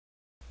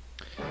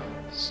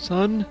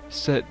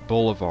Sunset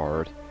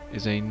Boulevard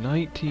is a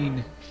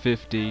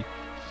 1950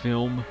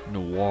 film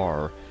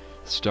noir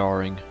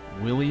starring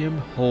William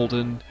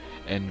Holden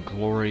and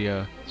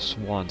Gloria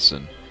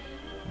Swanson.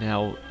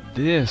 Now,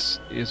 this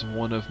is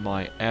one of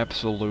my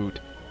absolute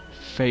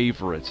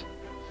favorite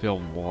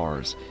film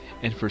noirs,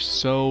 and for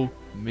so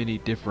many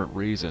different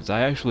reasons.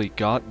 I actually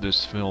got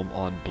this film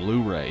on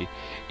Blu-ray.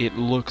 It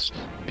looks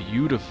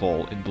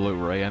beautiful in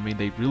Blu-ray. I mean,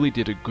 they really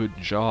did a good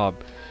job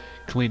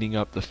cleaning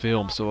up the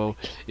film, so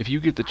if you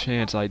get the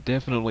chance, I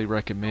definitely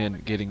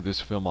recommend getting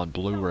this film on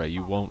Blu-ray.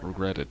 You won't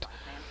regret it.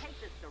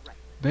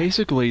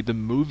 Basically, the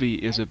movie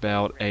is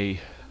about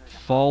a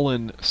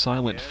fallen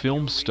silent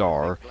film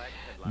star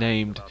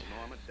named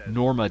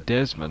Norma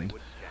Desmond.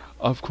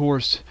 Of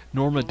course,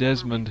 Norma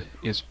Desmond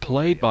is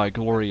played by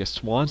Gloria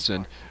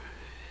Swanson,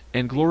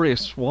 and Gloria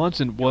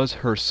Swanson was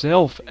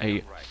herself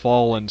a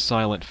fallen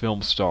silent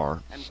film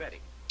star.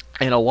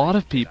 And a lot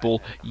of people,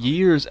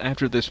 years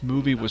after this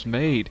movie was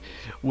made,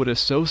 would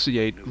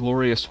associate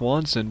Gloria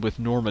Swanson with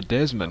Norma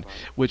Desmond,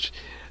 which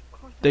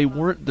they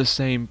weren't the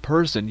same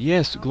person.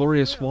 Yes,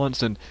 Gloria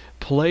Swanson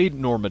played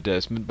Norma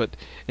Desmond, but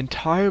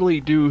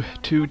entirely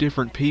two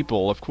different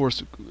people. Of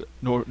course,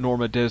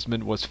 Norma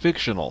Desmond was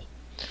fictional.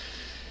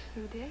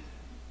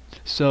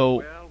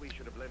 So,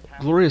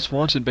 Gloria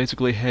Swanson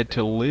basically had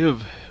to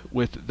live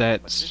with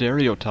that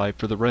stereotype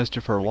for the rest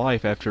of her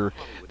life after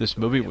this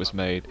movie was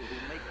made.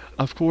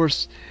 Of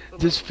course,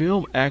 this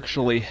film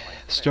actually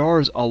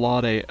stars a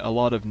lot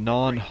of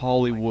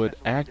non-Hollywood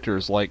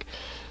actors like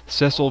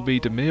Cecil B.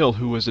 DeMille,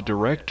 who was a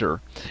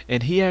director,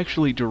 and he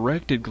actually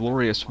directed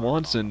Gloria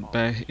Swanson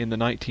back in the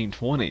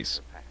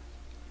 1920s.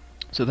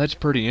 So that's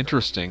pretty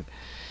interesting.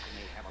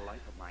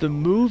 The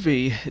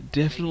movie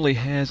definitely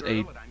has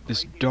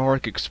this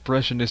dark,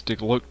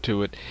 expressionistic look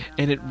to it,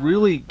 and it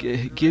really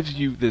gives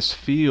you this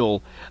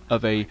feel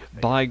of a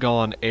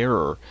bygone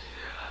era,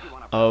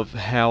 of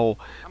how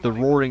the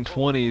Roaring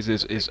Twenties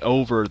is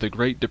over. The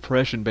Great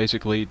Depression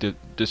basically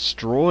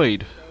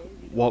destroyed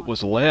what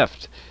was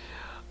left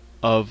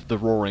of the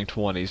Roaring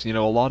Twenties. You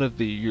know, a lot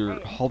of your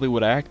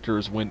Hollywood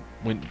actors went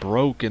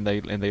broke, and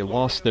they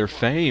lost their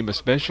fame,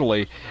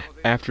 especially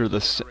after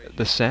the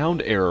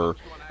sound era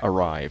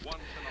arrived.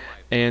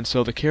 And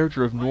so the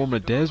character of Norma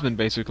Desmond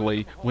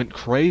basically went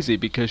crazy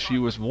because she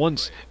was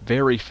once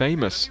very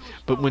famous,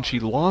 but when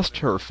she lost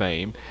her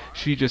fame,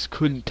 she just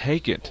couldn't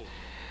take it.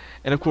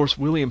 And of course,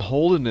 William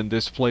Holden in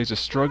this plays a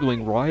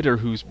struggling writer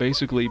who's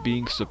basically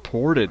being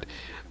supported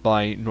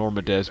by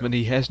Norma Desmond.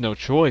 He has no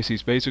choice.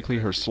 He's basically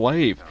her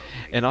slave.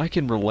 And I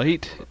can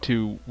relate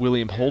to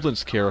William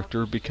Holden's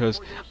character because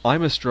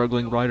I'm a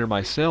struggling writer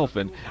myself,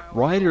 and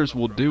writers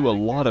will do a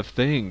lot of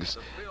things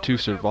to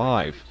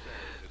survive.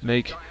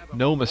 Make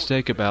no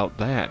mistake about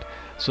that.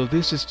 So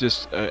this is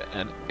just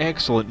an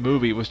excellent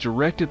movie. It was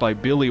directed by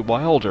Billy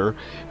Wilder,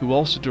 who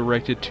also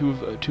directed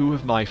two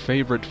of my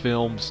favorite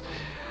films,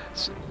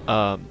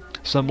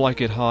 Some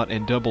Like It Hot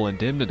and Double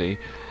Indemnity,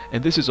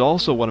 and this is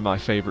also one of my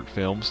favorite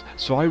films,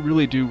 so I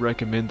really do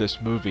recommend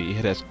this movie.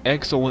 It has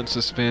excellent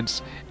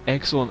suspense,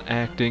 excellent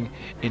acting,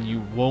 and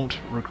you won't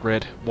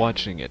regret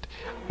watching it.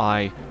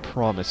 I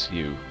promise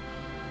you.